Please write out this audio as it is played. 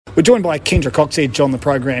We're joined by Kendra Cocksedge on the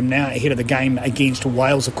program now, ahead of the game against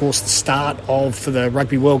Wales, of course, the start of the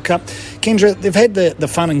Rugby World Cup. Kendra, they've had the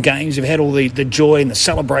fun and games, you've had all the joy and the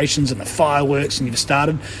celebrations and the fireworks, and you've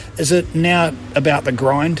started. Is it now about the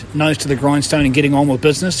grind, nose to the grindstone and getting on with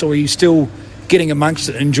business, or are you still getting amongst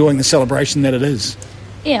it and enjoying the celebration that it is?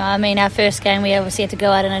 Yeah, I mean, our first game, we obviously had to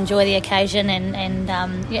go out and enjoy the occasion,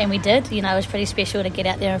 and we did. You know, it was pretty special to get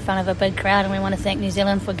out there in front of a big crowd, and we want to thank New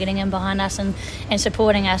Zealand for getting in behind us and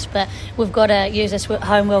supporting us. But we've got to use this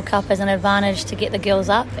home World Cup as an advantage to get the girls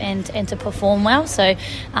up and to perform well. So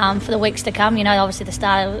for the weeks to come, you know, obviously the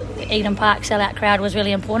start of Eden Park sellout crowd was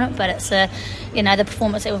really important, but it's the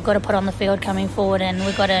performance that we've got to put on the field coming forward, and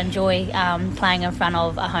we've got to enjoy playing in front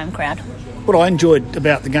of a home crowd. What I enjoyed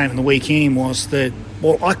about the game on the weekend was that,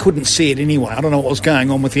 well, I couldn't see it anyway. I don't know what was going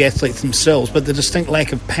on with the athletes themselves, but the distinct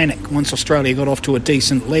lack of panic once Australia got off to a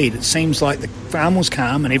decent lead. It seems like the farm was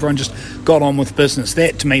calm and everyone just got on with business.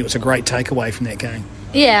 That, to me, was a great takeaway from that game.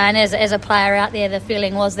 Yeah, and as a player out there, the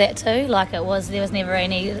feeling was that too. Like there was never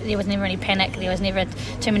any panic. There was never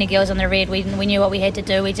too many girls on the red. We knew what we had to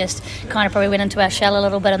do. We just kind of probably went into our shell a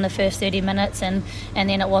little bit in the first 30 minutes, and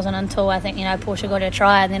then it wasn't until I think Portia got her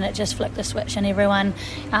try, and then it just flicked the switch, and everyone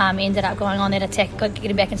ended up going on that attack,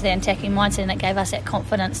 getting back into that attacking mindset, and it gave us that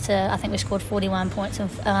confidence to. I think we scored 41 points or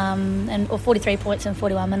 43 points in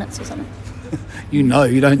 41 minutes or something. You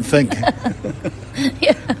don't think.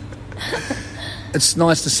 Yeah. It's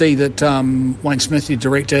nice to see that Wayne Smith, your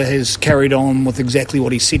director, has carried on with exactly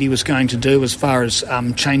what he said he was going to do as far as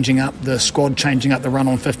changing up the squad, changing up the run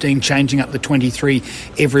on 15, changing up the 23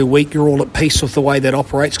 every week. You're all at peace with the way that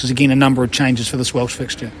operates because, again, a number of changes for this Welsh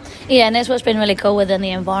fixture. Yeah, and that's what's been really cool within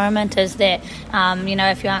the environment is that,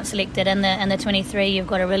 if you aren't selected in the 23, you've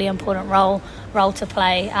got a really important role to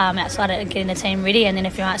play outside of getting the team ready, and then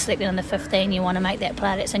if you aren't selected in the 15, you want to make that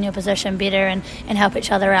player that's in your position better and help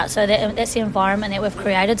each other out. So that's the environment that we've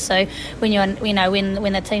created. So when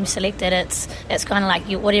when the team's selected, it's kind of like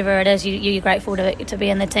whatever it is, you're grateful to be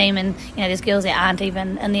in the team, and there's girls that aren't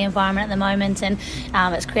even in the environment at the moment, and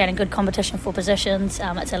it's creating good competition for positions.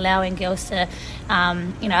 It's allowing girls to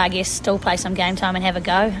I guess still play some game time and have a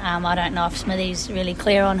go. I don't know if Smithy's really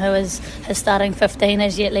clear on who his starting 15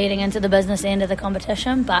 is yet leading into the business end of the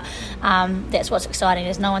competition, but that's what's exciting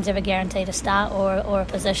is no one's ever guaranteed a start or a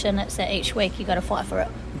position. It's that each week you've got to fight for it.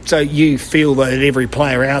 So you feel that every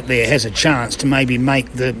player out there has a chance to maybe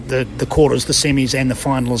make the quarters, the semis and the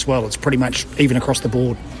final as well. It's pretty much even across the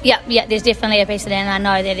board. Yeah, there's definitely a piece of that, and I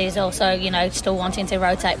know that there's also still wanting to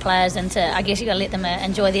rotate players, and I guess you've got to let them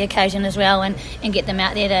enjoy the occasion as well, and get them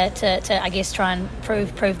out there to I guess try and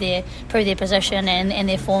prove their position and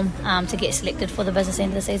their form to get selected for the business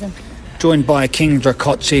end of the season. Joined by Kendra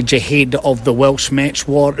Cocksedge ahead of the Welsh match.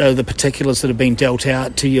 What are the particulars that have been dealt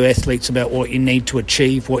out to you athletes about what you need to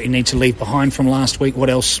achieve, what you need to leave behind from last week?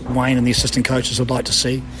 What else Wayne and the assistant coaches would like to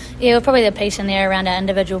see? Yeah, well, probably the piece in there around our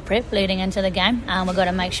individual prep leading into the game. We've got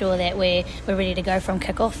to make sure that we're ready to go from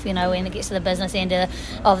kick-off. When it gets to the business end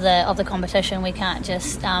of the competition, we can't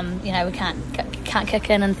just we can't kick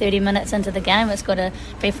in 30 minutes into the game. It's got to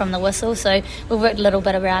be from the whistle. So we've worked a little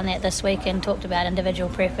bit around that this week and talked about individual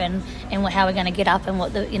prep and how we're going to get up and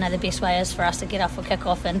what the best way is for us to get up for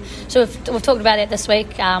kick-off. And so we've talked about that this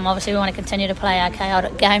week. Obviously we want to continue to play our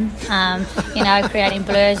chaotic game, creating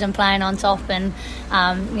blurs and playing on top, and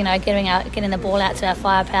getting the ball out to our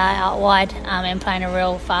firepower out wide, and playing a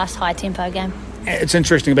real fast, high tempo game. It's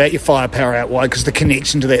interesting about your firepower out wide because the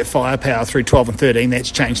connection to that firepower through 12 and 13, that's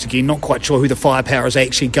changed again. Not quite sure who the firepower is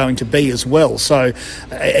actually going to be as well. So,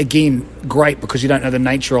 again, great because you don't know the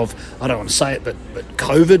nature of, I don't want to say it, but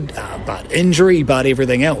COVID, but injury, but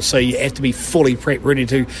everything else. So you have to be fully prepped, ready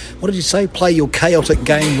to, what did you say, play your chaotic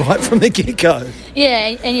game right from the get-go.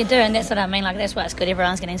 Yeah, and you do, and that's what I mean. Like, that's why it's good.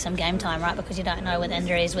 Everyone's getting some game time, right? Because you don't know with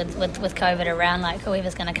injuries, with COVID around, like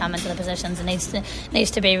whoever's going to come into the positions and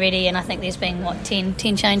needs to be ready. And I think there's been 10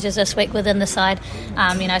 changes this week within the side.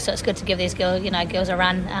 So it's good to give these girls a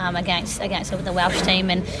run against the Welsh team,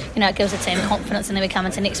 and it gives the team confidence. And then we come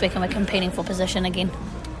into next week and we're competing for position again.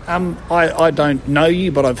 I don't know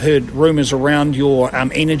you, but I've heard rumours around your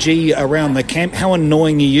energy around the camp. How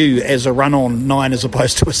annoying are you as a run-on 9 as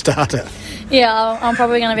opposed to a starter? Yeah, I'm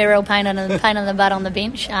probably going to be a real pain in the butt on the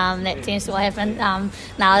bench. That tends to happen.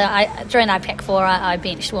 During our pack 4, I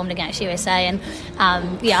bench swarmed against USA, and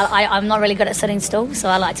I'm not really good at sitting still, so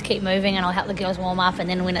I like to keep moving, and I'll help the girls warm up, and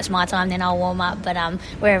then when it's my time, then I'll warm up. But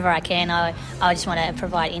wherever I can, I just want to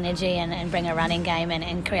provide energy and bring a running game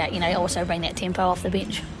and create, also bring that tempo off the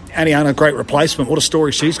bench. Ariana, great replacement. What a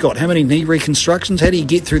story she's got. How many knee reconstructions? How do you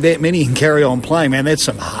get through that many and carry on playing? Man, that's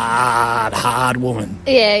some hard woman.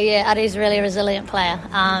 Yeah, Ari's a really resilient player.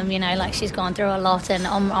 She's gone through a lot, and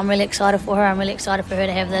I'm really excited for her. I'm really excited for her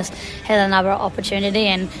to have another opportunity,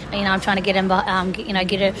 and I'm trying to get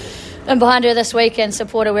her and behind her this week and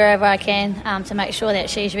support her wherever I can to make sure that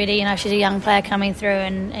she's ready. She's a young player coming through,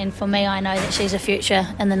 and for me, I know that she's a future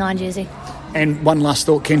in the 9 jersey. And one last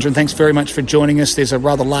thought, Kendra, and thanks very much for joining us. There's a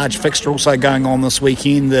rather large fixture also going on this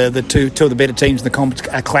weekend. The two of the better teams in the comp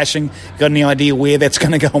are clashing. Got any idea where that's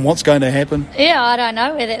going to go and what's going to happen? Yeah, I don't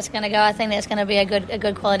know where that's going to go. I think that's going to be a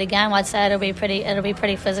good quality game. I'd say it'll be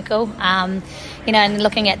pretty physical. And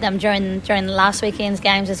looking at them during the last weekend's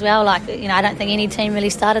games as well, I don't think any team really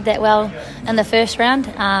started that well in the first round.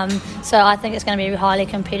 So I think it's going to be highly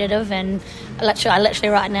competitive, and literally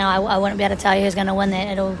right now I wouldn't be able to tell you who's going to win that.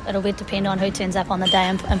 It'll depend on who turns up on the day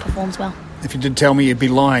and performs well. If you did tell me, you'd be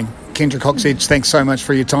lying. Kendra Cocksedge, thanks so much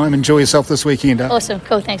for your time. Enjoy yourself this weekend. Awesome.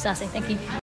 Cool. Thanks, Darcy. Thank you.